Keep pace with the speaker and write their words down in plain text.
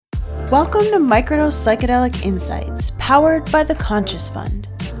Welcome to Microdose Psychedelic Insights, powered by the Conscious Fund.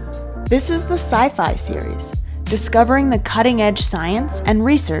 This is the Sci-Fi series, discovering the cutting-edge science and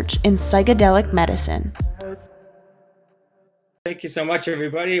research in psychedelic medicine. Thank you so much,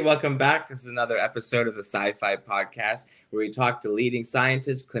 everybody. Welcome back. This is another episode of the Sci-Fi podcast, where we talk to leading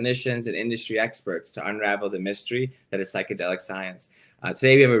scientists, clinicians, and industry experts to unravel the mystery that is psychedelic science.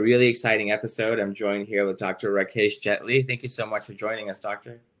 Today, we have a really exciting episode. I'm joined here with Dr. Rakesh Jetley. Thank you so much for joining us,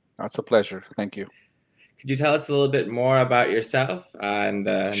 Doctor. It's a pleasure. Thank you. Could you tell us a little bit more about yourself and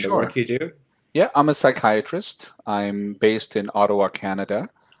the work you do? Yeah, I'm a psychiatrist. I'm based in Ottawa, Canada.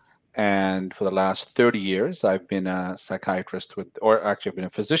 And for the last 30 years, I've been a psychiatrist I've been a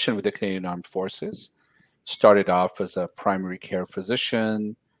physician with the Canadian Armed Forces. Started off as a primary care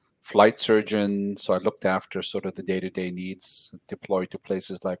physician, flight surgeon. So I looked after sort of the day-to-day needs, deployed to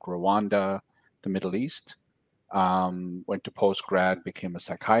places like Rwanda, the Middle East. Went to postgrad, became a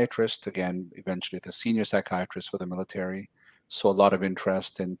psychiatrist, again, eventually the senior psychiatrist for the military. So a lot of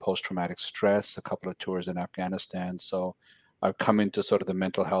interest in post-traumatic stress, a couple of tours in Afghanistan. So I've come into sort of the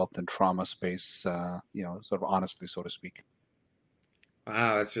mental health and trauma space, sort of honestly, so to speak.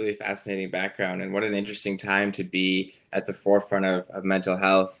 Wow, that's really fascinating background, and what an interesting time to be at the forefront of mental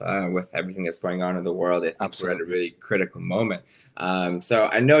health with everything that's going on in the world. I think Absolutely. We're at a really critical moment. So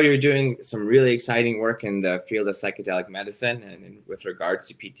I know you're doing some really exciting work in the field of psychedelic medicine and with regards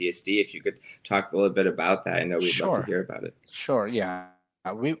to PTSD. If you could talk a little bit about that, I know we'd love to hear about it. Sure, yeah.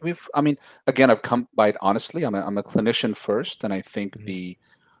 I've come by it honestly. I'm a clinician first, and I think the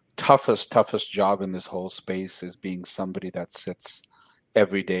toughest job in this whole space is being somebody that sits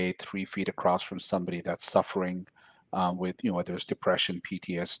every day 3 feet across from somebody that's suffering with, whether it's depression,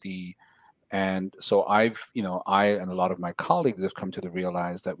 PTSD. And so I and a lot of my colleagues have come to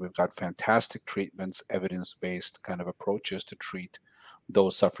realize that we've got fantastic treatments, evidence-based kind of approaches to treat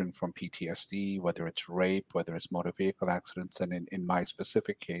those suffering from PTSD, whether it's rape, whether it's motor vehicle accidents, and in my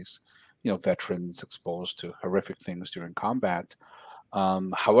specific case, veterans exposed to horrific things during combat.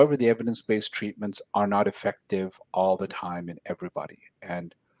 However, the evidence-based treatments are not effective all the time in everybody.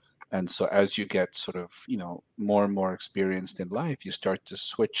 And so as you get sort of, more and more experienced in life, you start to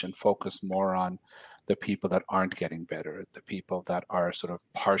switch and focus more on the people that aren't getting better, the people that are sort of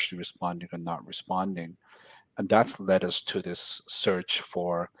partially responding or not responding. And that's led us to this search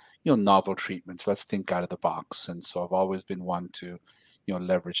for, novel treatments. Let's think out of the box. And so I've always been one to,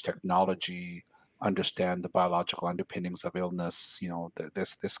 leverage technology, understand the biological underpinnings of illness,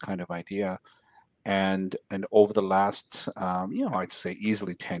 this kind of idea. And over the last, I'd say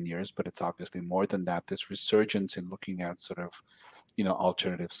easily 10 years, but it's obviously more than that, this resurgence in looking at sort of,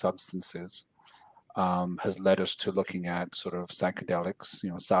 alternative substances has led us to looking at sort of psychedelics,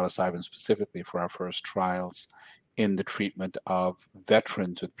 psilocybin specifically for our first trials in the treatment of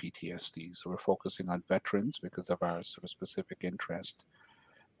veterans with PTSD. So we're focusing on veterans because of our sort of specific interest.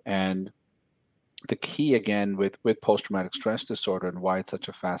 And the key, again, with post-traumatic stress disorder and why it's such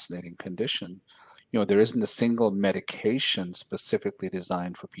a fascinating condition, there isn't a single medication specifically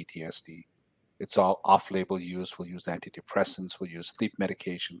designed for PTSD. It's all off-label use. We'll use antidepressants, we'll use sleep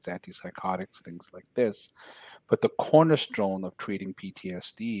medications, antipsychotics, things like this. But the cornerstone of treating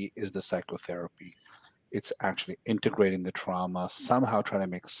PTSD is the psychotherapy. It's actually integrating the trauma, somehow trying to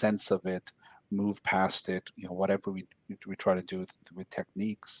make sense of it, move past it, whatever we try to do with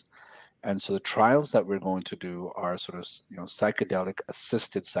techniques. And so the trials that we're going to do are sort of, psychedelic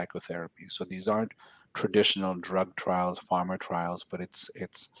assisted psychotherapy. So these aren't traditional drug trials, pharma trials, but it's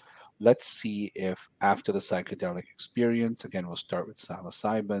let's see if after the psychedelic experience, again, we'll start with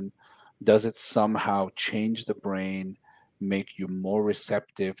psilocybin, does it somehow change the brain, make you more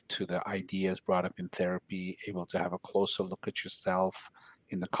receptive to the ideas brought up in therapy, able to have a closer look at yourself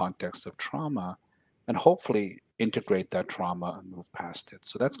in the context of trauma, and hopefully integrate that trauma and move past it.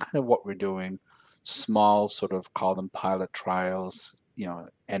 So that's kind of what we're doing. Small, sort of call them pilot trials,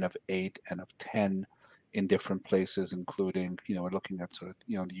 N of 8, N of 10 in different places, including, we're looking at sort of,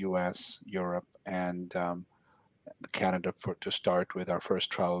 the US, Europe, and Canada to start with. Our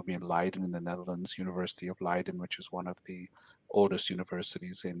first trial will be in Leiden in the Netherlands, University of Leiden, which is one of the oldest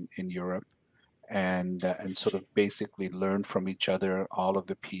universities in Europe. And sort of basically learn from each other. All of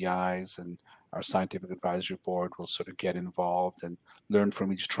the PIs and our scientific advisory board will sort of get involved and learn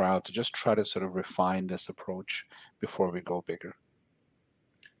from each trial to just try to sort of refine this approach before we go bigger.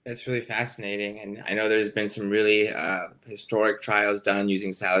 That's really fascinating. And I know there's been some really historic trials done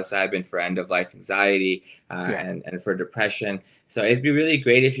using psilocybin for end-of-life anxiety and for depression. So it'd be really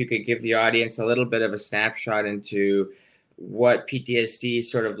great if you could give the audience a little bit of a snapshot into what PTSD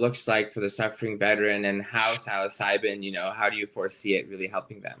sort of looks like for the suffering veteran and how psilocybin, how do you foresee it really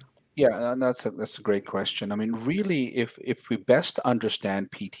helping them? Yeah, and that's a great question. I mean, really, if we best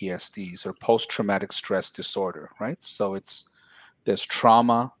understand PTSDs or post-traumatic stress disorder, right? So there's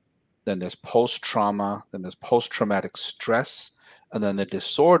trauma, then there's post-trauma, then there's post-traumatic stress, and then the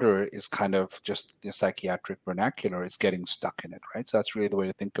disorder is kind of just the psychiatric vernacular. It's getting stuck in it, right? So that's really the way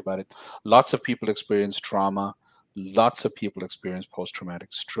to think about it. Lots of people experience trauma, lots of people experience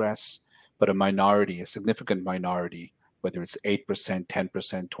post-traumatic stress, but a minority, a significant minority, whether it's 8%,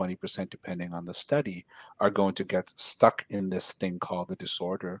 10%, 20%, depending on the study, are going to get stuck in this thing called the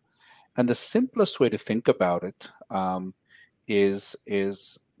disorder. And the simplest way to think about it is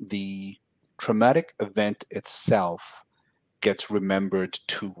the traumatic event itself gets remembered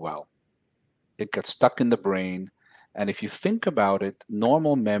too well. It gets stuck in the brain, and if you think about it,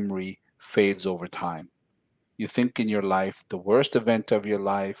 normal memory fades over time. You think in your life the worst event of your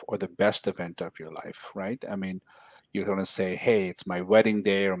life or the best event of your life, right? I mean, you're going to say, hey, it's my wedding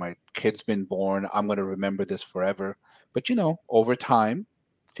day or my kid's been born. I'm going to remember this forever. But over time,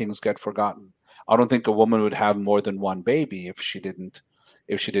 things get forgotten. I don't think a woman would have more than one baby if she didn't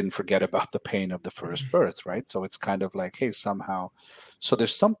forget about the pain of the first birth, right? So it's kind of like, hey, somehow. So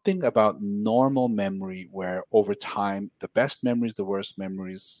there's something about normal memory where over time, the best memories, the worst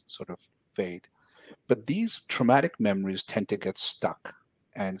memories sort of fade. But these traumatic memories tend to get stuck.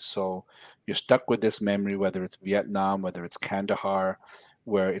 And so you're stuck with this memory, whether it's Vietnam, whether it's Kandahar,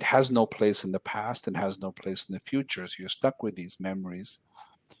 where it has no place in the past and has no place in the future. So you're stuck with these memories.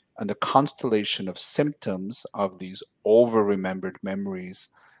 And the constellation of symptoms of these over remembered memories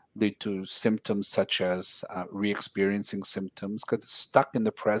lead to symptoms such as re experiencing symptoms because it's stuck in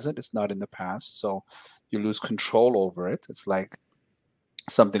the present, it's not in the past. So you lose control over it. It's like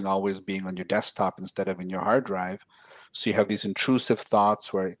something always being on your desktop instead of in your hard drive. So you have these intrusive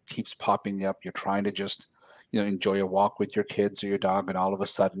thoughts where it keeps popping up. You're trying to just, enjoy a walk with your kids or your dog, and all of a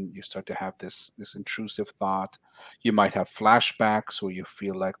sudden you start to have this intrusive thought. You might have flashbacks where you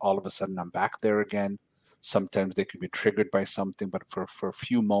feel like all of a sudden I'm back there again. Sometimes they could be triggered by something, but for a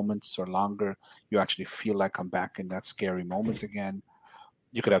few moments or longer, you actually feel like I'm back in that scary moment again.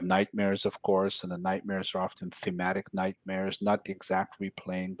 You could have nightmares, of course, and the nightmares are often thematic nightmares, not the exact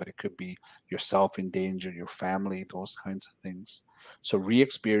replaying, but it could be yourself in danger, your family, those kinds of things. So re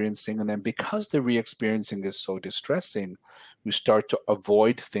experiencing, and then because the re experiencing is so distressing, we start to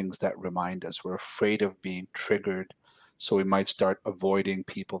avoid things that remind us. We're afraid of being triggered. So we might start avoiding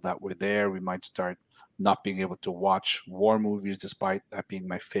people that were there. We might start not being able to watch war movies, despite that being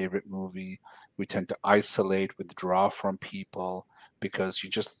my favorite movie. We tend to isolate, withdraw from people because you're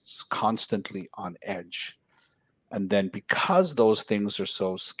just constantly on edge. And then because those things are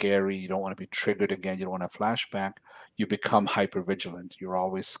so scary, you don't want to be triggered again, you don't want a flashback, you become hyper vigilant. You're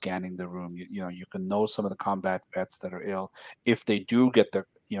always scanning the room. You can know some of the combat vets that are ill. If they do get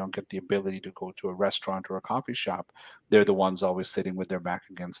the ability to go to a restaurant or a coffee shop, they're the ones always sitting with their back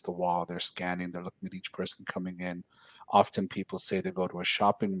against the wall. They're scanning, they're looking at each person coming in. Often people say they go to a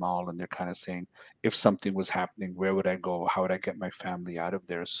shopping mall and they're kind of saying, if something was happening, where would I go? How would I get my family out of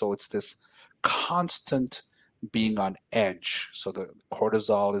there? So it's this constant being on edge. So the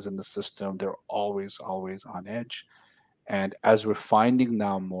cortisol is in the system. They're always, always on edge. And as we're finding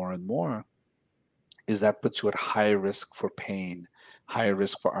now more and more, is that puts you at higher risk for pain, higher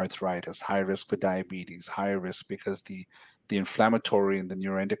risk for arthritis, higher risk for diabetes, higher risk because the inflammatory and the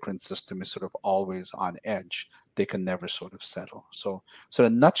neuroendocrine system is sort of always on edge. They can never sort of settle. So in a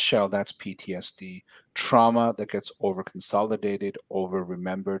nutshell, that's PTSD. Trauma that gets over consolidated, over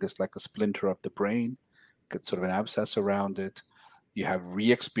remembered is like a splinter of the brain, gets sort of an abscess around it. You have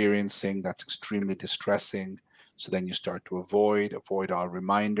re-experiencing that's extremely distressing. So then you start to avoid all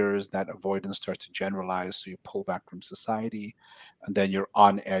reminders. That avoidance starts to generalize. So you pull back from society, and then you're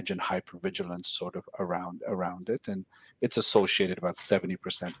on edge and hypervigilance sort of around it. And it's associated about 70%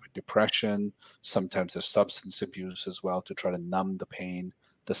 with depression. Sometimes there's substance abuse as well to try to numb the pain,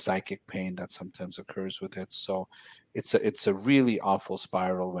 the psychic pain that sometimes occurs with it. So it's a really awful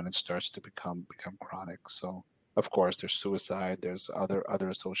spiral when it starts to become chronic. So of course there's suicide, there's other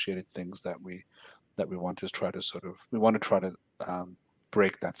associated things that we want to try to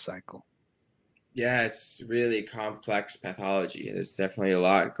break that cycle. Yeah, it's really complex pathology. There's definitely a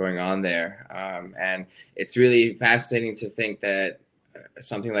lot going on there. And it's really fascinating to think that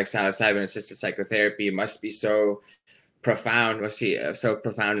something like psilocybin assisted psychotherapy must be so profound, so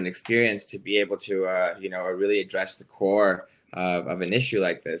profound an experience to be able to, really address the core of an issue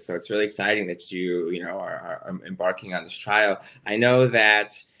like this. So it's really exciting that you are embarking on this trial. I know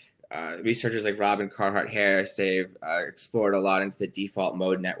that researchers like Robin Carhart Harris, they've explored a lot into the default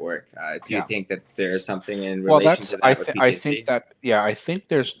mode network. Do you Yeah. think that there's something in Well, relation to that with I think PTSD? that, yeah, I think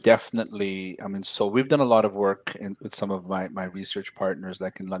there's definitely, I mean, so we've done a lot of work with some of my research partners,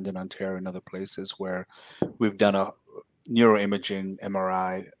 like in London, Ontario, and other places where we've done a neuroimaging,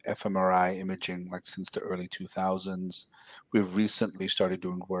 MRI, fMRI imaging, like since the early 2000s. We've recently started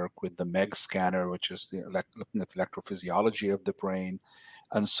doing work with the MEG scanner, which is looking at the electrophysiology of the brain.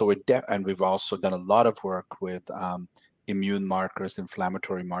 And so and we've also done a lot of work with immune markers,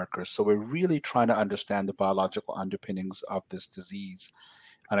 inflammatory markers. So we're really trying to understand the biological underpinnings of this disease.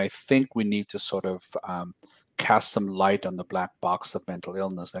 And I think we need to sort of cast some light on the black box of mental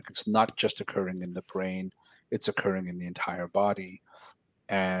illness. Like it's not just occurring in the brain, it's occurring in the entire body.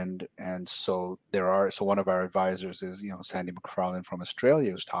 And so so one of our advisors is, Sandy McFarlane from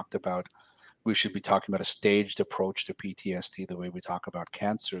Australia, who's talked about we should be talking about a staged approach to PTSD, the way we talk about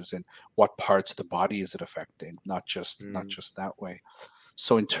cancers, and what parts of the body is it affecting, not just that way.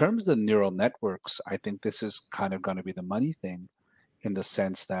 So in terms of the neural networks, I think this is kind of going to be the money thing, in the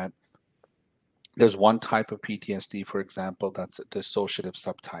sense that there's one type of PTSD, for example, that's a dissociative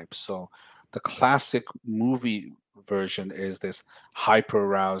subtype. So the classic movie version is this hyper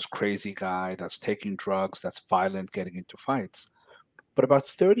aroused crazy guy that's taking drugs, that's violent, getting into fights. But about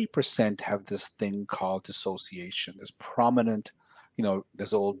 30% have this thing called dissociation. There's prominent,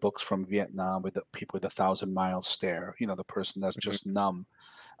 there's old books from Vietnam with the people with 1,000 mile stare, the person that's just numb.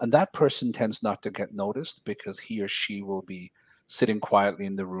 And that person tends not to get noticed because he or she will be sitting quietly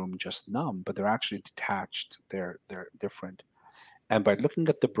in the room just numb, but they're actually detached. They're different. And by looking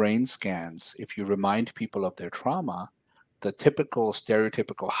at the brain scans, if you remind people of their trauma, the typical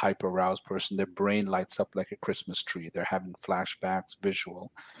stereotypical hyper aroused person, their brain lights up like a Christmas tree. They're having flashbacks,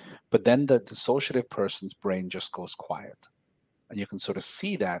 visual. But then the dissociative person's brain just goes quiet. And you can sort of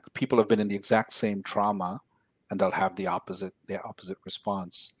see that people have been in the exact same trauma and they'll have the opposite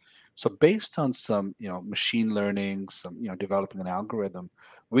response. So based on some, machine learning, some, developing an algorithm,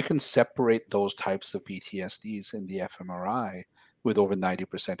 we can separate those types of PTSDs in the fMRI with over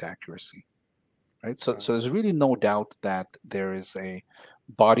 90% accuracy. Right. So there's really no doubt that there is a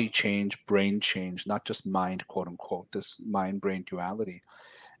body change, brain change, not just mind, quote unquote, this mind brain duality.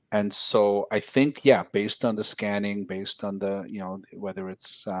 And so I think, yeah, based on the scanning, based on the, whether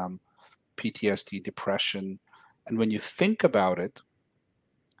it's PTSD, depression, and when you think about it,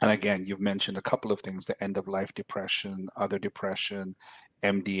 and again, you've mentioned a couple of things, the end of life depression, other depression,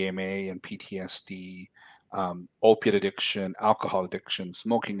 MDMA and PTSD, opiate addiction, alcohol addiction,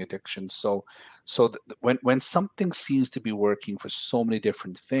 smoking addiction. When something seems to be working for so many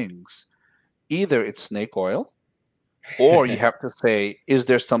different things, either it's snake oil, or you have to say, is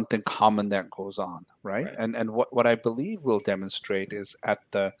there something common that goes on, right? Right. And what I believe we'll demonstrate is at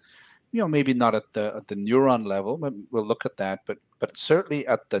the, maybe not at the neuron level, but we'll look at that, but certainly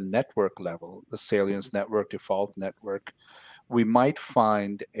at the network level, the salience network, default network, we might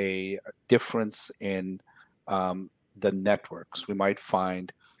find a difference in the networks. We might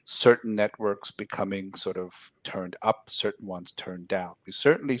find certain networks becoming sort of turned up, certain ones turned down. We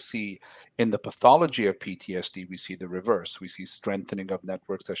certainly see in the pathology of PTSD, we see the reverse. We see strengthening of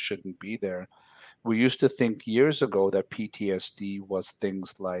networks that shouldn't be there. We used to think years ago that PTSD was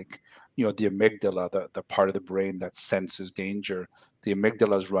things like, the amygdala, the part of the brain that senses danger. The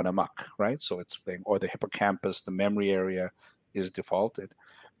amygdala's run amok, right? So or the hippocampus, the memory area is defaulted.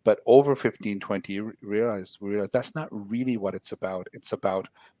 But over 15, 20, we realize that's not really what it's about. It's about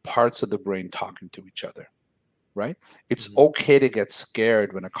parts of the brain talking to each other, right? It's okay to get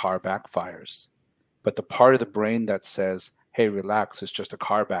scared when a car backfires, but the part of the brain that says, hey, relax, it's just a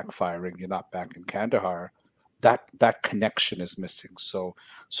car backfiring, you're not back in Kandahar, that connection is missing. So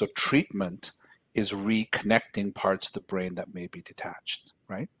treatment is reconnecting parts of the brain that may be detached,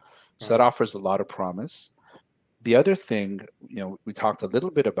 right? So that offers a lot of promise. The other thing, we talked a little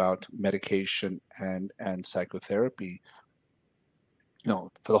bit about medication and psychotherapy.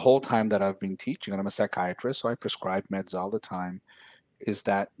 For the whole time that I've been teaching, and I'm a psychiatrist, so I prescribe meds all the time, is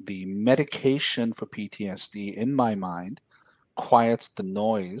that the medication for PTSD, in my mind, quiets the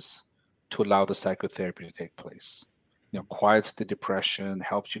noise to allow the psychotherapy to take place. Quiets the depression,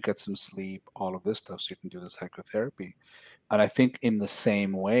 helps you get some sleep, all of this stuff, so you can do the psychotherapy. And I think in the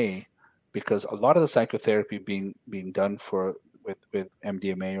same way, because a lot of the psychotherapy being done with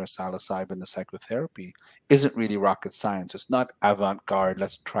MDMA or psilocybin, the psychotherapy isn't really rocket science. It's not avant-garde.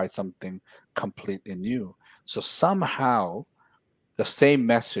 Let's try something completely new. So somehow the same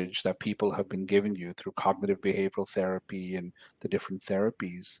message that people have been giving you through cognitive behavioral therapy and the different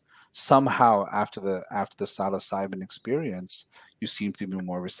therapies, somehow after the psilocybin experience, you seem to be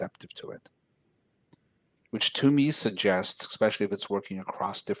more receptive to it, which to me suggests, especially if it's working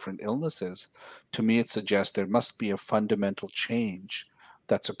across different illnesses, to me it suggests there must be a fundamental change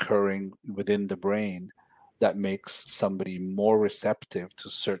that's occurring within the brain that makes somebody more receptive to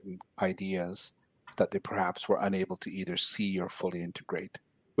certain ideas that they perhaps were unable to either see or fully integrate,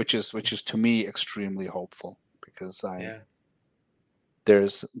 which is to me extremely hopeful, because Yeah.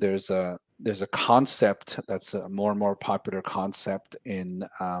 there's a concept that's a more and more popular concept in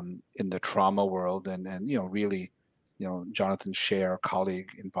the trauma world, and really, Jonathan Shea, our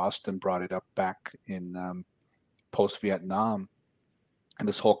colleague in Boston, brought it up back in post Vietnam, and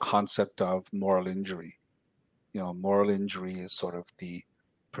this whole concept of moral injury. Moral injury is sort of the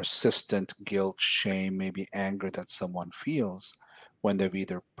persistent guilt, shame, maybe anger that someone feels when they've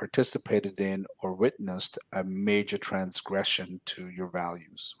either participated in or witnessed a major transgression to your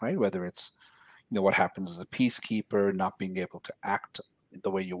values, right? Whether it's, what happens as a peacekeeper, not being able to act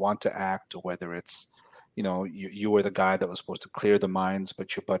the way you want to act, or whether it's, you were the guy that was supposed to clear the mines,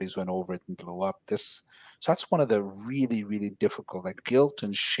 but your buddies went over it and blew up. So that's one of the really, really difficult, like guilt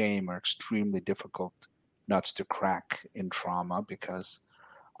and shame are extremely difficult nuts to crack in trauma, because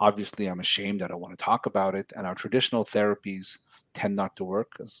obviously I'm ashamed, I don't want to talk about it, and our traditional therapies tend not to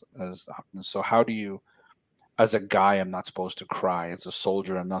work as often. So how do you, as a guy, I'm not supposed to cry. As a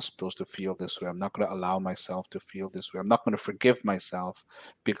soldier, I'm not supposed to feel this way. I'm not going to allow myself to feel this way. I'm not going to forgive myself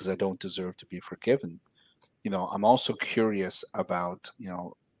because I don't deserve to be forgiven. I'm also curious about,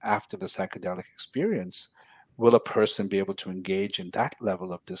 after the psychedelic experience, will a person be able to engage in that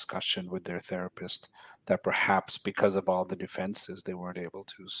level of discussion with their therapist that perhaps because of all the defenses they weren't able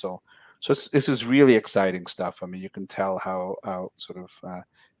to? So this is really exciting stuff. I mean, you can tell how sort of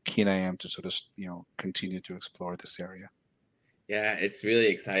keen I am to sort of continue to explore this area. Yeah, it's really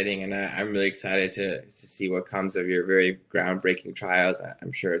exciting, and I'm really excited to see what comes of your very groundbreaking trials.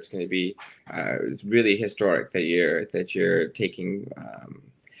 I'm sure it's going to be it's really historic that you're taking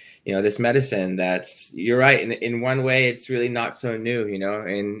this medicine. That's, you're right. In one way, it's really not so new.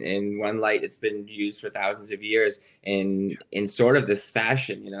 In one light, it's been used for thousands of years in sort of this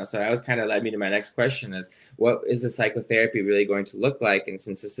fashion. So that was kind of led me to my next question: is what is the psychotherapy really going to look like? And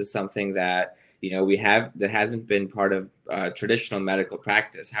since this is something that we have that hasn't been part of traditional medical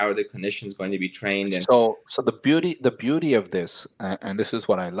practice, how are the clinicians going to be trained? And so the beauty of this, and this is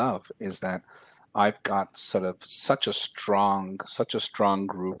what I love, is that I've got sort of such a strong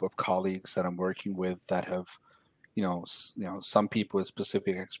group of colleagues that I'm working with that have, some people with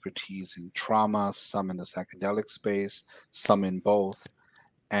specific expertise in trauma, some in the psychedelic space, some in both,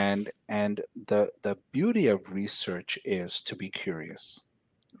 and the beauty of research is to be curious,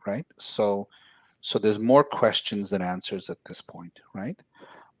 right? So there's more questions than answers at this point, right?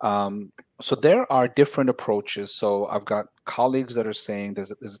 So there are different approaches. So I've got colleagues that are saying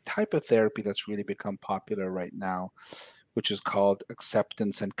there's a type of therapy that's really become popular right now, which is called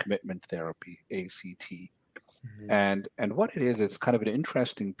acceptance and commitment therapy, ACT. And what it is, it's kind of an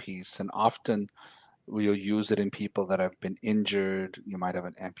interesting piece, and often we'll use it in people that have been injured. You might have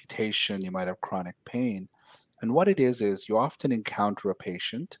an amputation, you might have chronic pain. And what it is you often encounter a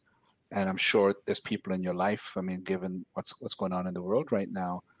patient, and I'm sure there's people in your life, I mean, given what's going on in the world right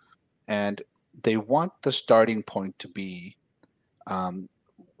now, and they want the starting point to be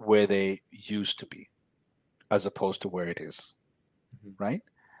where they used to be, as opposed to where it is, right?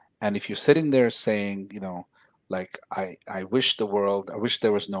 And if you're sitting there saying, like, I wish I wish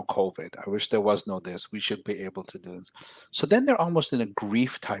there was no COVID, I wish there was no this, we should be able to do this. So then they're almost in a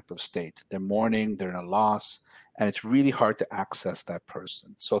grief type of state. They're mourning, they're in a loss, and it's really hard to access that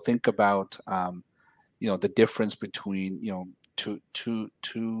person. So think about, the difference between,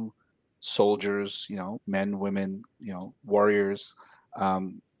 two soldiers, men, women, warriors,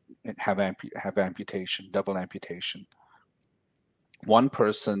 have amputation, double amputation. One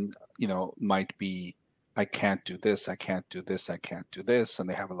person, might be, I can't do this, I can't do this, I can't do this, and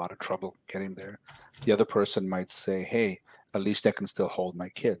they have a lot of trouble getting there. The other person might say, hey, at least I can still hold my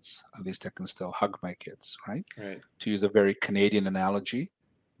kids. At least I can still hug my kids, right? Right. To use a very Canadian analogy,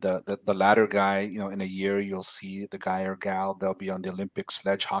 the latter guy, in a year, you'll see the guy or gal, they'll be on the Olympic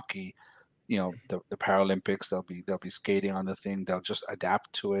sledge hockey, the Paralympics, they'll be skating on the thing, they'll just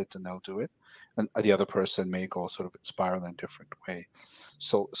adapt to it and they'll do it. And the other person may go sort of spiral in a different way.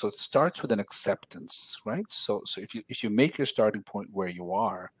 So it starts with an acceptance, right? So if you make your starting point where you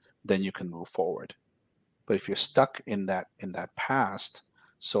are, then you can move forward. But if you're stuck in that past,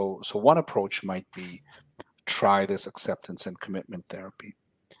 so one approach might be try this acceptance and commitment therapy.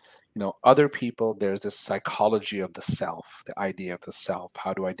 Other people, there's this psychology of the self, the idea of the self,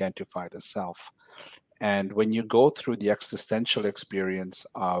 how to identify the self. And when you go through the existential experience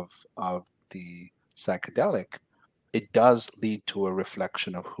of the psychedelic, it does lead to a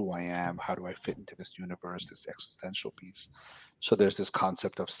reflection of who I am, how do I fit into this universe, this existential piece. So there's this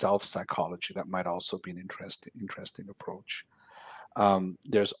concept of self psychology that might also be an interesting approach.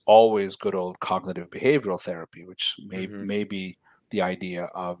 There's always good old cognitive behavioral therapy, which may be the idea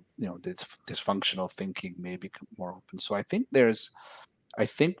of this dysfunctional thinking may become more open. So I think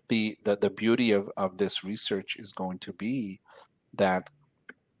the beauty of this research is going to be that,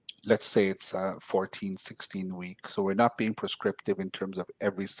 let's say it's 14, 16 weeks. So we're not being prescriptive in terms of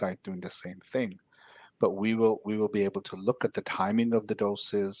every site doing the same thing, but we will be able to look at the timing of the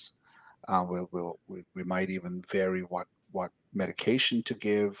doses. We might even vary what medication to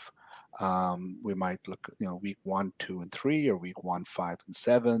give. We might look at week 1, 2, and 3, or week 1, 5, and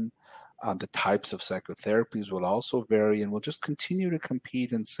 7. The types of psychotherapies will also vary, and we'll just continue to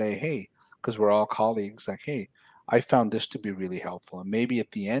compete and say, hey, because we're all colleagues, like, hey, I found this to be really helpful, and maybe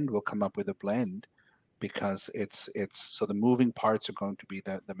at the end we'll come up with a blend, because it's so the moving parts are going to be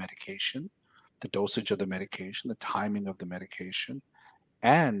the medication, the dosage of the medication, the timing of the medication,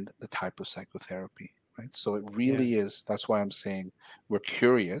 and the type of psychotherapy, right? So it really is. That's why I'm saying we're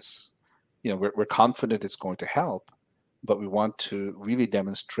curious. We're confident it's going to help, but we want to really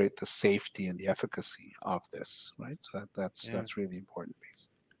demonstrate the safety and the efficacy of this, right? So that's really important piece.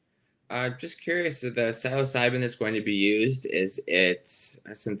 Just curious, the psilocybin that's going to be used, is it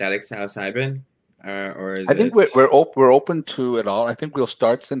a synthetic psilocybin, or is I think we're open to it all. I think we'll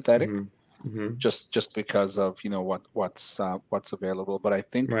start synthetic, just because of what's available. But I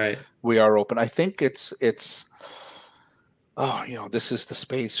think we are open. I think it's this is the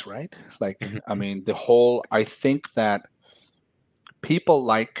space, right? Like, I mean, I think that people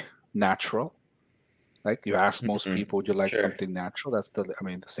like natural. Like, you ask most people, would you like something natural? That's the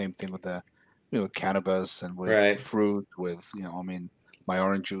same thing with with cannabis and with fruit, with, my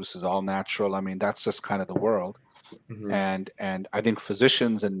orange juice is all natural. I mean, that's just kind of the world. And I think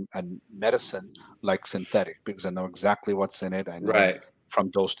physicians and medicine like synthetic, because I know exactly what's in it. I know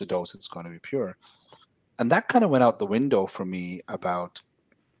from dose to dose it's going to be pure. And that kind of went out the window for me about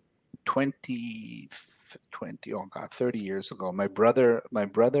 30 years ago. My brother,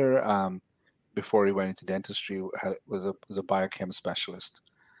 before he went into dentistry, was a biochem specialist,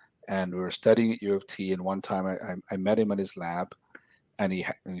 and we were studying at U of T. And one time I met him in his lab, and he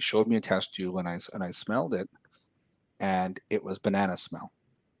showed me a test tube, and I smelled it, and it was banana smell.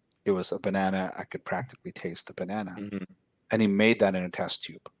 It was a banana. I could practically taste the banana, and he made that in a test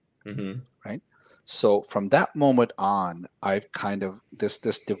tube, right? So from that moment on, I've kind of this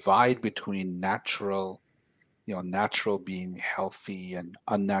divide between natural being healthy and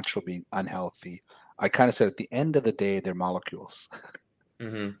unnatural being unhealthy. I kind of said, at the end of the day, they're molecules.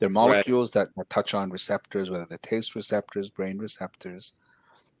 They're molecules that touch on receptors, whether they're taste receptors, brain receptors.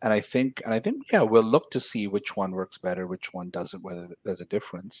 And I think, we'll look to see which one works better, which one doesn't, whether there's a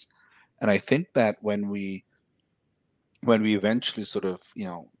difference. And I think that when we eventually sort of,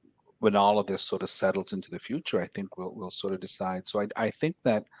 when all of this sort of settles into the future, I think we'll sort of decide. So I think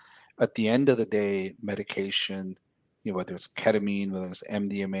that at the end of the day, medication, whether it's ketamine, whether it's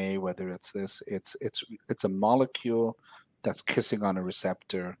MDMA, whether it's this, it's a molecule that's kissing on a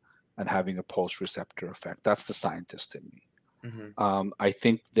receptor and having a post-receptor effect. That's the scientist in me. I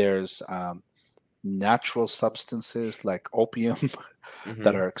think there's natural substances like opium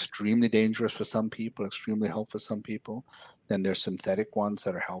that are extremely dangerous for some people, extremely helpful for some people. Then there's synthetic ones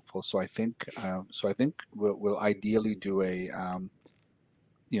that are helpful. So I think we'll ideally do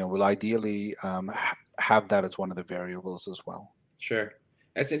have that as one of the variables as well. Sure.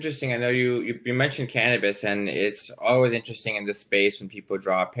 That's interesting. I know you mentioned cannabis, and it's always interesting in this space when people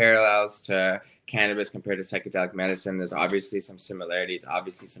draw parallels to cannabis compared to psychedelic medicine. There's obviously some similarities,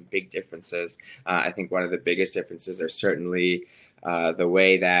 obviously some big differences. I think one of the biggest differences are certainly the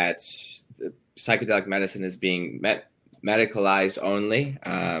way that psychedelic medicine is being medicalized only,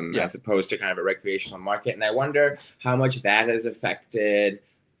 as opposed to kind of a recreational market. And I wonder how much that has affected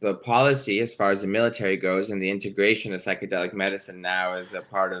the policy as far as the military goes, and the integration of psychedelic medicine now as a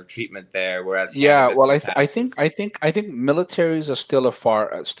part of treatment there, whereas I think militaries are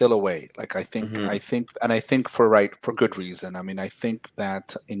still away. Like, I think for good reason. I mean, I think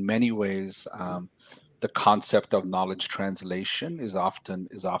that in many ways, the concept of knowledge translation is often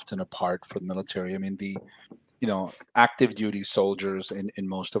apart for the military. I mean, the active duty soldiers in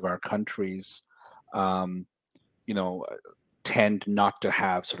most of our countries, tend not to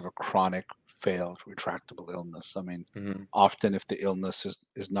have sort of a chronic failed retractable illness. I mean, Mm-hmm. often if the illness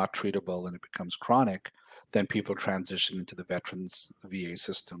is not treatable and it becomes chronic, then people transition into the veterans, the VA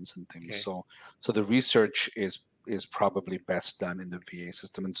systems and things. Okay. So the research is probably best done in the VA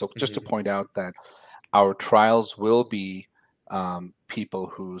system. And so just to Mm-hmm. point out that our trials will be people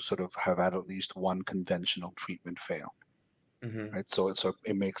who sort of have had at least one conventional treatment fail, Mm-hmm. right? So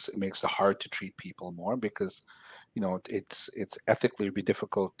it makes it hard to treat people more because, it's ethically be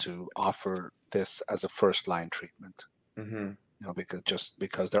difficult to offer this as a first line treatment, Mm-hmm.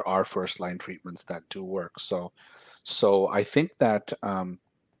 because there are first line treatments that do work. So I think that I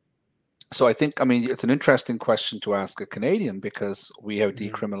mean, it's an interesting question to ask a Canadian because we have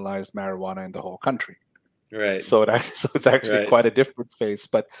Mm-hmm. decriminalized marijuana in the whole country. Right. So it's actually Right. quite a different space.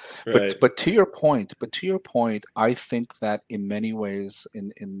 But Right. to your point, I think that in many ways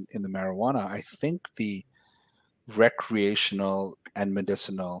in the marijuana, I think the recreational and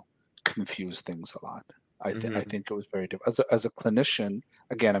medicinal confuse things a lot. I Mm-hmm. think it was very different. As a clinician,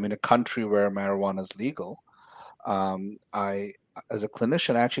 again, I'm in a country where marijuana is legal. I as a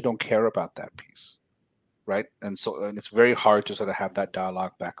clinician, I actually don't care about that piece, right? And it's very hard to sort of have that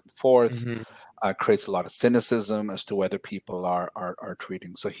dialogue back and forth. Mm-hmm. Creates a lot of cynicism as to whether people are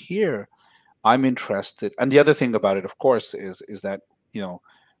treating. So here, I'm interested, and the other thing about it, of course, is that you know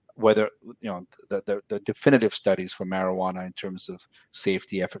whether the definitive studies for marijuana in terms of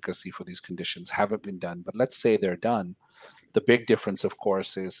safety, efficacy for these conditions haven't been done. But let's say they're done. The big difference, of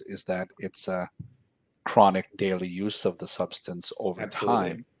course, is that it's a chronic daily use of the substance over Absolutely.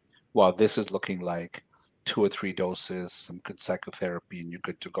 time, while this is looking like 2 or 3 doses, some good psychotherapy, and you're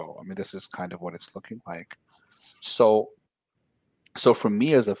good to go. I mean, this is kind of what it's looking like. So, so for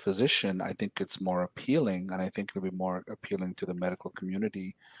me as a physician, I think it's more appealing, and I think it'll be more appealing to the medical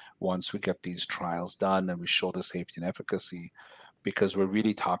community once we get these trials done and we show the safety and efficacy, because we're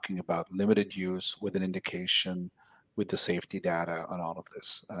really talking about limited use with an indication, with the safety data on all of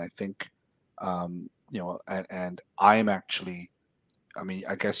this. And I think, and I'm actually, I mean,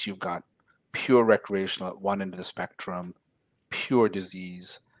 I guess you've got pure recreational at one end of the spectrum, pure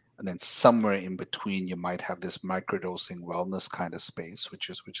disease, and then somewhere in between you might have this microdosing wellness kind of space, which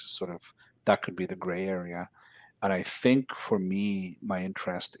is sort of, that could be the gray area. And I think for me, my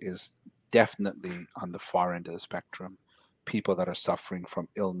interest is definitely on the far end of the spectrum, people that are suffering from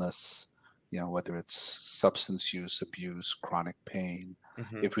illness, whether it's substance use, abuse, chronic pain.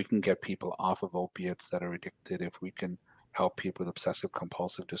 Mm-hmm. If we can get people off of opiates that are addicted, if we can help people with obsessive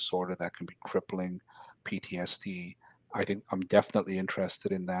compulsive disorder that can be crippling, PTSD, I think I'm definitely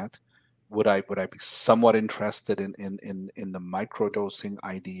interested in that. Would I be somewhat interested in the microdosing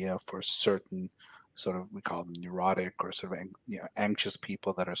idea for certain sort of, we call them neurotic or sort of anxious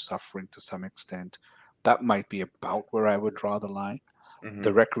people that are suffering to some extent? That might be about where I would draw the line. The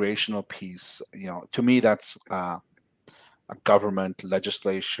Mm-hmm. recreational piece, to me, that's a government,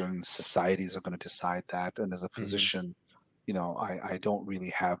 legislation, societies are going to decide that. And as a Mm-hmm. physician, I don't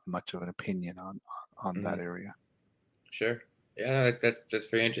really have much of an opinion on Mm-hmm. that area. Sure. Yeah, that's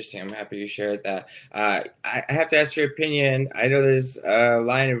very interesting. I'm happy you shared that. I have to ask your opinion. I know there's a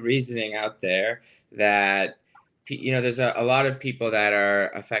line of reasoning out there that there's a lot of people that are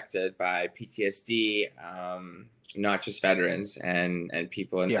affected by PTSD, not just veterans and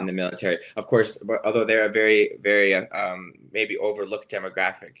people in Yeah. the military. Of course, although they're a very, very maybe overlooked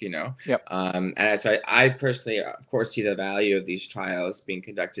demographic, Yep. And so I personally, of course, see the value of these trials being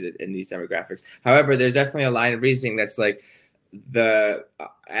conducted in these demographics. However, there's definitely a line of reasoning that's like the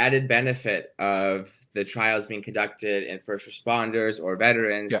added benefit of the trials being conducted in first responders or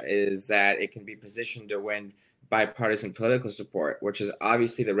veterans is that it can be positioned to win bipartisan political support, which is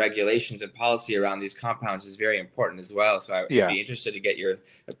obviously the regulations and policy around these compounds is very important as well. So I'd be interested to get your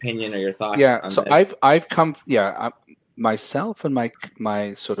opinion or your thoughts on so this. I've come, myself and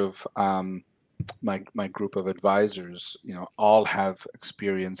my sort of my group of advisors, all have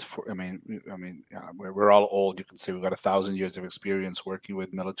experience we're all old. You can say we've got 1,000 years of experience working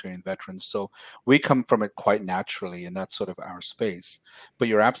with military and veterans. So we come from it quite naturally, and that's sort of our space. But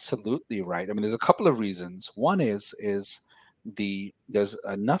you're absolutely right. I mean, there's a couple of reasons. One is there's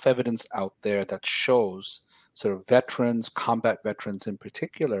enough evidence out there that shows sort of veterans, combat veterans in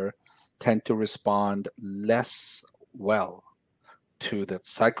particular, tend to respond less well to the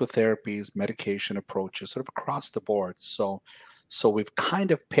psychotherapies, medication approaches, sort of across the board. So we've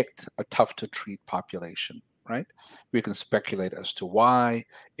kind of picked a tough to treat population, right? We can speculate as to why.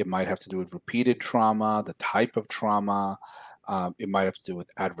 It might have to do with repeated trauma, the type of trauma. It might have to do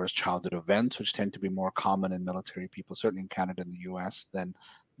with adverse childhood events, which tend to be more common in military people, certainly in Canada and the US, than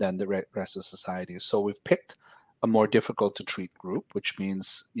the rest of society. So we've picked a more difficult to treat group, which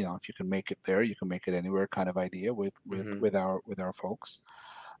means, if you can make it there, you can make it anywhere kind of idea with our folks.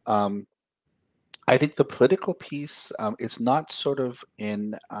 I think the political piece, it's not sort of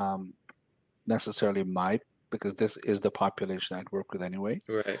in necessarily because this is the population I'd work with anyway.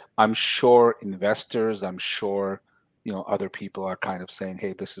 Right. I'm sure investors, I'm sure, other people are kind of saying,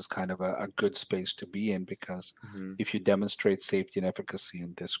 hey, this is kind of a good space to be in, because if you demonstrate safety and efficacy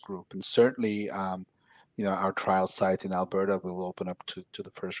in this group, and certainly, our trial site in Alberta will open up to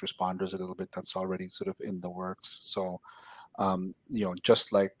the first responders a little bit. That's already sort of in the works. So,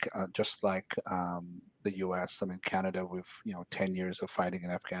 just like the U.S., I mean, Canada, with 10 years of fighting in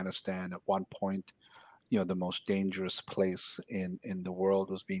Afghanistan. At one point, the most dangerous place in the world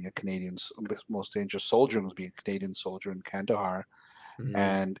was being a Canadian. Most dangerous soldier was being a Canadian soldier in Kandahar,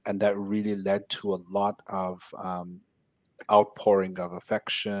 and that really led to a lot of outpouring of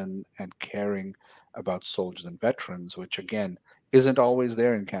affection and caring about soldiers and veterans, which again isn't always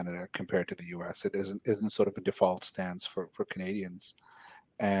there in Canada compared to the U.S. It isn't sort of a default stance for Canadians.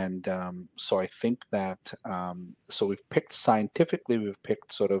 And so I think that so we've picked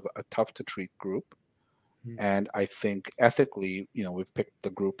sort of a tough to treat group. And I think ethically, we've picked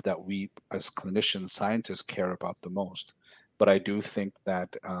the group that we as clinicians, scientists care about the most. But I do think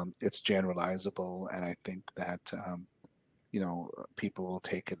that it's generalizable, and I think that people will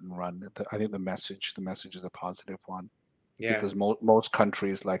take it and run. I think the message is a positive one. Yeah. Because most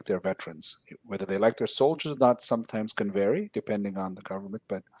countries like their veterans. Whether they like their soldiers or not sometimes can vary depending on the government,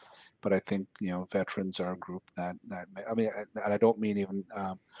 but I think veterans are a group that I mean, and I don't mean even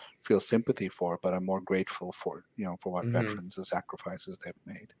feel sympathy for, but I'm more grateful for for what veterans, the sacrifices they've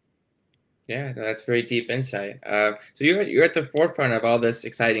made. Yeah, no, that's very deep insight. So you're at the forefront of all this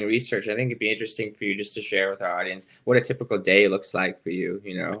exciting research. I think it'd be interesting for you just to share with our audience what a typical day looks like for you.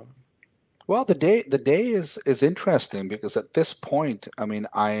 Well, the day is interesting, because at this point, I mean,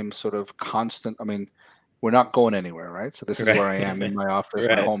 I'm sort of constant. I mean, we're not going anywhere, right? So this is where I am in my office,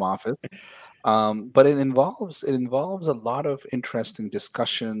 my home office. But it involves a lot of interesting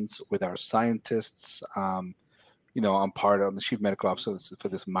discussions with our scientists. I'm the chief medical officer for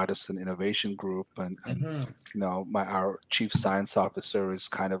this medicine innovation group, and our chief science officer is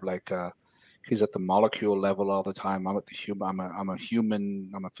kind of like he's at the molecule level all the time. I'm at the human.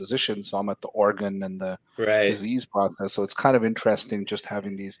 I'm a physician, so I'm at the organ and the disease process. So it's kind of interesting just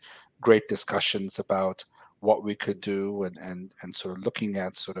having these great discussions about what we could do, and sort of looking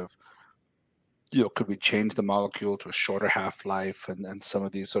at sort of, could we change the molecule to a shorter half-life, and some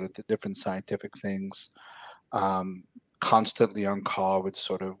of these sort of different scientific things. Constantly on call with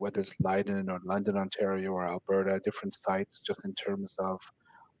sort of whether it's Leiden or London, Ontario, or Alberta, different sites, just in terms of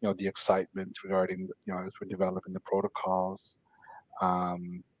the excitement regarding as we're developing the protocols.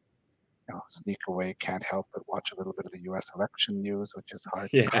 Sneak away, can't help but watch a little bit of the U.S. election news, which is hard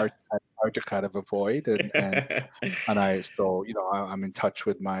to kind of avoid. And I'm in touch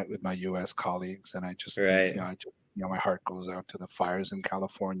with my U.S. colleagues, and I just think, my heart goes out to the fires in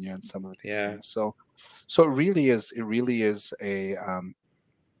California and some of these things. So it really is a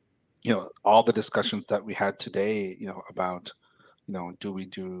all the discussions that we had today, about do we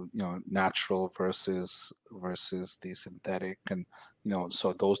do natural versus the synthetic, and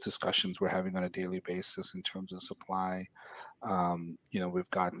so those discussions we're having on a daily basis in terms of supply.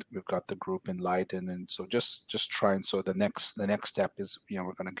 We've got the group in Leiden, and so just trying. So the next step is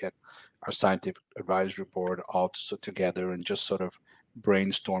we're going to get our scientific advisory board all together and just sort of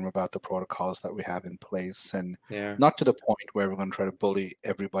brainstorm about the protocols that we have in place, and not to the point where we're going to try to bully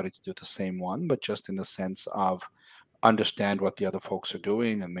everybody to do the same one, but just in the sense of understand what the other folks are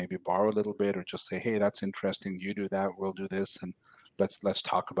doing and maybe borrow a little bit, or just say, hey, that's interesting, you do that, we'll do this, and let's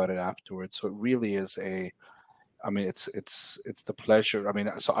talk about it afterwards. So it really is it's the pleasure. I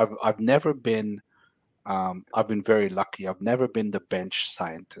mean, so I've never been I've been very lucky. I've never been the bench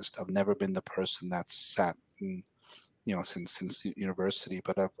scientist. I've never been the person that's sat in, since university,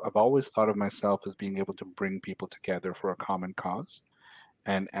 but I've always thought of myself as being able to bring people together for a common cause.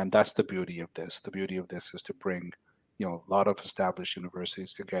 And that's the beauty of this. The beauty of this is to bring a lot of established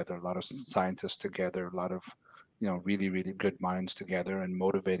universities together, a lot of scientists together, a lot of really, really good minds together, and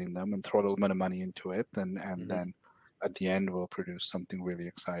motivating them, and throw a little bit of money into it, and then at the end we'll produce something really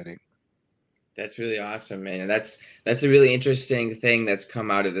exciting. That's really awesome, man. And that's a really interesting thing that's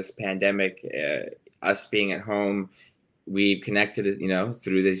come out of this pandemic. Us being at home, we've connected,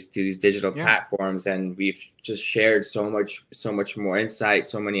 through these digital Yeah. platforms, and we've just shared so much more insight,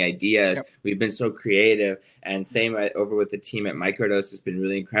 so many ideas. Yep. We've been so creative, and same over with the team at Microdose has been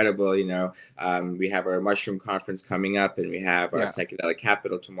really incredible. We have our mushroom conference coming up, and we have our psychedelic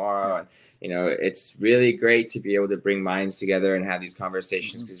capital tomorrow, and it's really great to be able to bring minds together and have these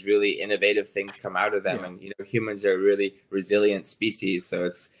conversations, because really innovative things come out of them, and humans are a really resilient species, so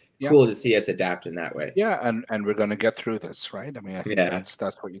it's cool to see us adapt in that way. Yeah, and we're going to get through this, right? I mean, I think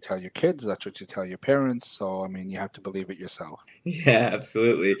that's what you tell your kids, that's what you tell your parents. So, I mean, you have to believe it yourself. Yeah,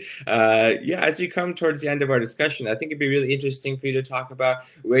 absolutely. As we come towards the end of our discussion, I think it'd be really interesting for you to talk about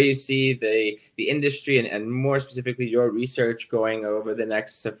where you see the industry and more specifically your research going over the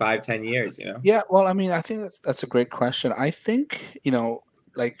next 5-10 years. Yeah, well, I mean, I think that's a great question. I think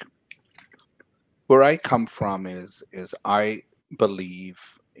like where I come from is I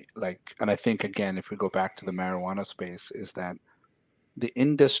believe, like, and I think again, if we go back to the marijuana space, is that the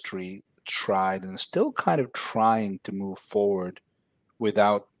industry tried and is still kind of trying to move forward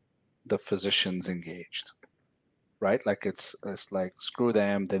without the physicians engaged, right? Like it's like screw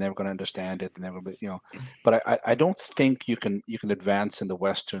them, they're never going to understand it, they're never, But I don't think you can advance in the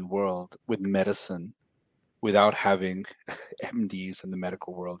Western world with medicine without having MDs in the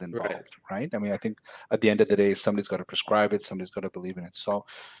medical world involved, right? I mean, I think at the end of the day, somebody's got to prescribe it, somebody's got to believe in it. So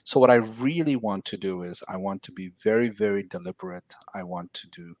what I really want to do is I want to be very, very deliberate. I want to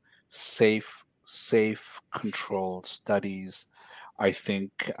do safe, controlled studies. I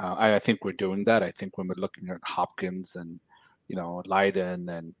think we're doing that. I think when we're looking at Hopkins and Leiden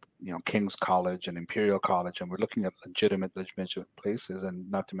and King's College and Imperial College, and we're looking at legitimate places,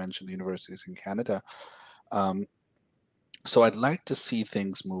 and not to mention the universities in Canada. So I'd like to see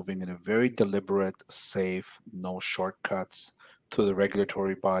things moving in a very deliberate, safe, no shortcuts through the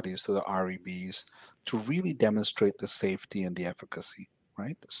regulatory bodies, through the REBs, to really demonstrate the safety and the efficacy,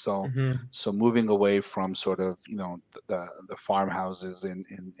 right? So moving away from sort of the farmhouses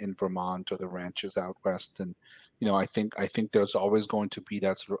in Vermont or the ranches out west, and I think there's always going to be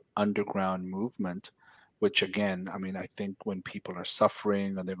that sort of underground movement. Which again, I mean, I think when people are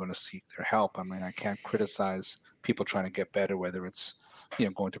suffering and they're going to seek their help, I mean, I can't criticize people trying to get better, whether it's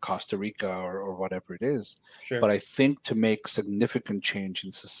going to Costa Rica or whatever it is. Sure. But I think to make significant change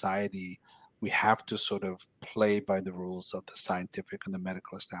in society, we have to sort of play by the rules of the scientific and the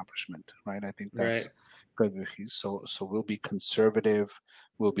medical establishment, right? I think that's good. So we'll be conservative,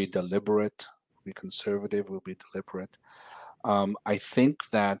 we'll be deliberate, we'll be conservative, we'll be deliberate. I think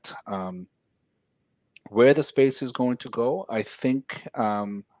that where the space is going to go, I think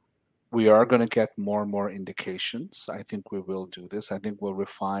we are going to get more and more indications. I think we will do this. I think we'll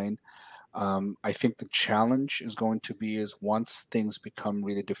refine. I think the challenge is going to be is once things become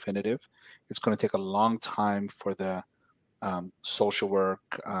really definitive, it's going to take a long time for the social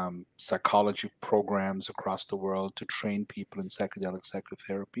work, psychology programs across the world to train people in psychedelic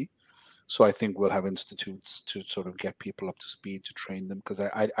psychotherapy. So I think we'll have institutes to sort of get people up to speed to train them, because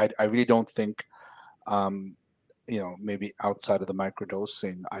I really don't think maybe outside of the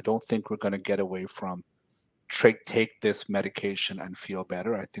microdosing, I don't think we're going to get away from take this medication and feel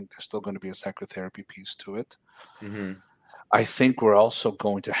better. I think there's still going to be a psychotherapy piece to it. I think we're also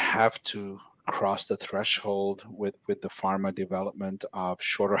going to have to cross the threshold with the pharma development of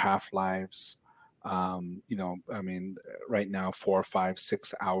shorter half-lives. I mean, right now, 4, 5,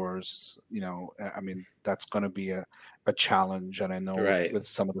 6 hours, I mean, that's going to be a challenge. And I know with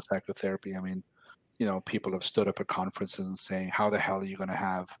some of the psychotherapy, I mean, people have stood up at conferences and saying, how the hell are you going to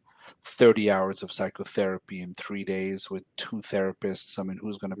have 30 hours of psychotherapy in 3 days with 2 therapists? I mean,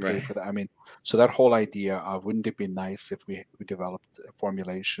 who's going to pay for that? I mean, so that whole idea of, wouldn't it be nice if we developed a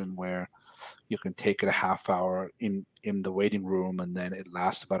formulation where you can take it a half hour in the waiting room, and then it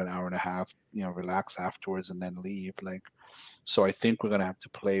lasts about an hour and a half, relax afterwards and then leave. So I think we're going to have to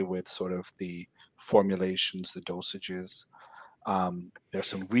play with sort of the formulations, the dosages. There's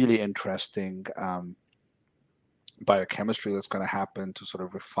some really interesting biochemistry that's going to happen to sort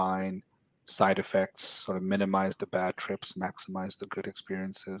of refine side effects, sort of minimize the bad trips, maximize the good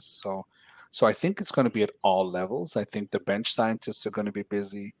experiences. So I think it's going to be at all levels. I think the bench scientists are going to be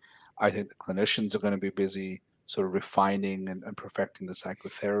busy. I think the clinicians are going to be busy sort of refining and perfecting the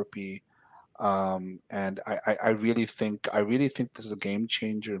psychotherapy. And I really think this is a game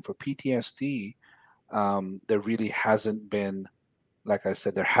changer. And for PTSD, there really hasn't been, like I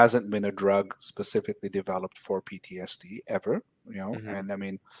said, there hasn't been a drug specifically developed for PTSD ever, and I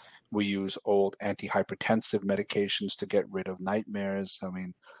mean, We use old antihypertensive medications to get rid of nightmares. I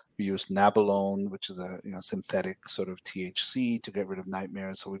mean, we use nabilone, which is a synthetic sort of THC, to get rid of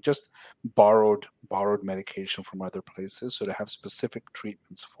nightmares. So we've just borrowed medication from other places. So to have specific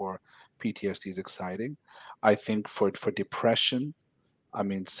treatments for PTSD is exciting. I think for depression, I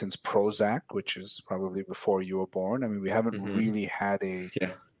mean, since Prozac, which is probably before you were born, I mean, we haven't really had a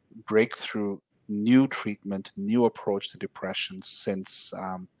breakthrough new treatment, new approach to depression since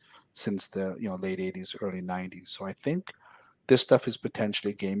the late 80s, early 90s. So I think this stuff is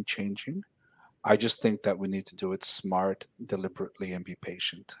potentially game changing. I just think that we need to do it smart, deliberately, and be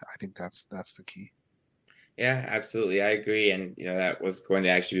patient. I think that's the key. Yeah, absolutely. I agree. And, that was going to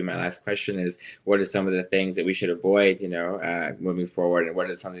actually be my last question is what are some of the things that we should avoid, moving forward, and what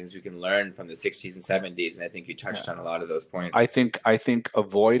are some things we can learn from the 60s and 70s? And I think you touched on a lot of those points. I think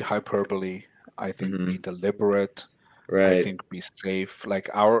avoid hyperbole. I think be deliberate. Right. I think be safe. Like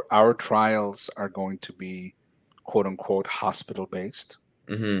our trials are going to be quote unquote hospital based.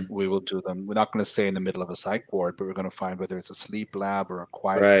 We will do them. We're not going to say in the middle of a psych ward, but we're going to find whether it's a sleep lab or a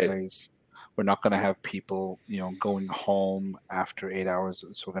quiet place. We're not going to have people, going home after 8 hours.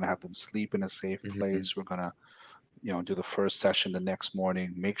 So we're going to have them sleep in a safe place. We're going to, do the first session the next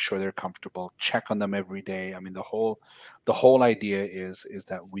morning, make sure they're comfortable, check on them every day. I mean, the whole idea is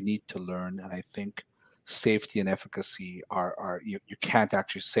that we need to learn. And I think safety and efficacy are you can't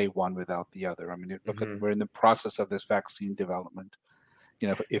actually say one without the other. I mean, look at, we're in the process of this vaccine development.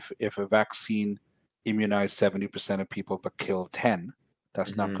 If a vaccine immunized 70% of people but killed 10,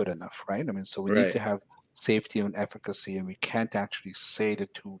 that's not good enough, right? I mean, so we need to have safety and efficacy, and we can't actually say the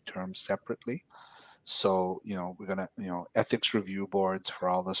two terms separately. So, we're going to, ethics review boards for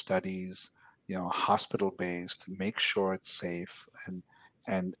all the studies, hospital based, make sure it's safe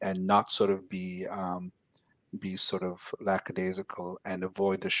and not sort of be sort of lackadaisical and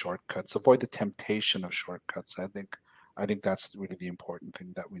avoid the shortcuts, avoid the temptation of shortcuts. I think that's really the important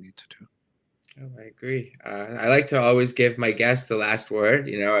thing that we need to do. Oh, I agree. I like to always give my guests the last word.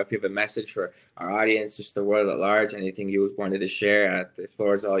 If you have a message for our audience, just the world at large, anything you wanted to share, the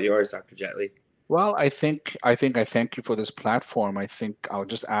floor is all yours, Dr. Jetley. Well, I think I thank you for this platform. I think I'll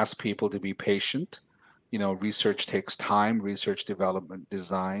just ask people to be patient. Research takes time, research development,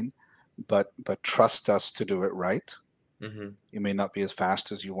 design, but trust us to do it right. It may not be as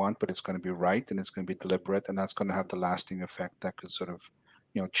fast as you want, but it's going to be right, and it's going to be deliberate, and that's going to have the lasting effect that could sort of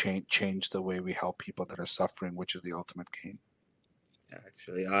change the way we help people that are suffering, which is the ultimate gain. That's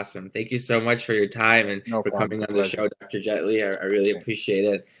really awesome. Thank you so much for your time and for coming on the show, Dr. Jetley. I really appreciate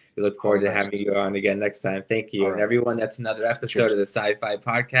it. We look forward to having you on again next time. Thank you. And everyone, that's another episode of the Sci-Fi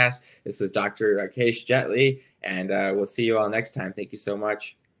Podcast. This was Dr. Rakesh Jetley, and we'll see you all next time. Thank you so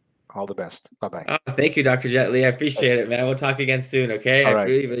much. All the best. Bye-bye. Oh, thank you, Dr. Jetley. I appreciate it, man. We'll talk again soon, okay? I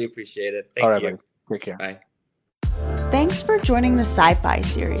really, really appreciate it. Thank you. Buddy. Take care. Bye. Thanks for joining the Sci-Fi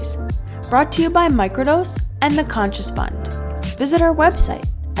series, brought to you by Microdose and the Conscious Fund. Visit our website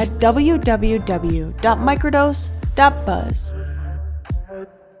at www.microdose.buzz.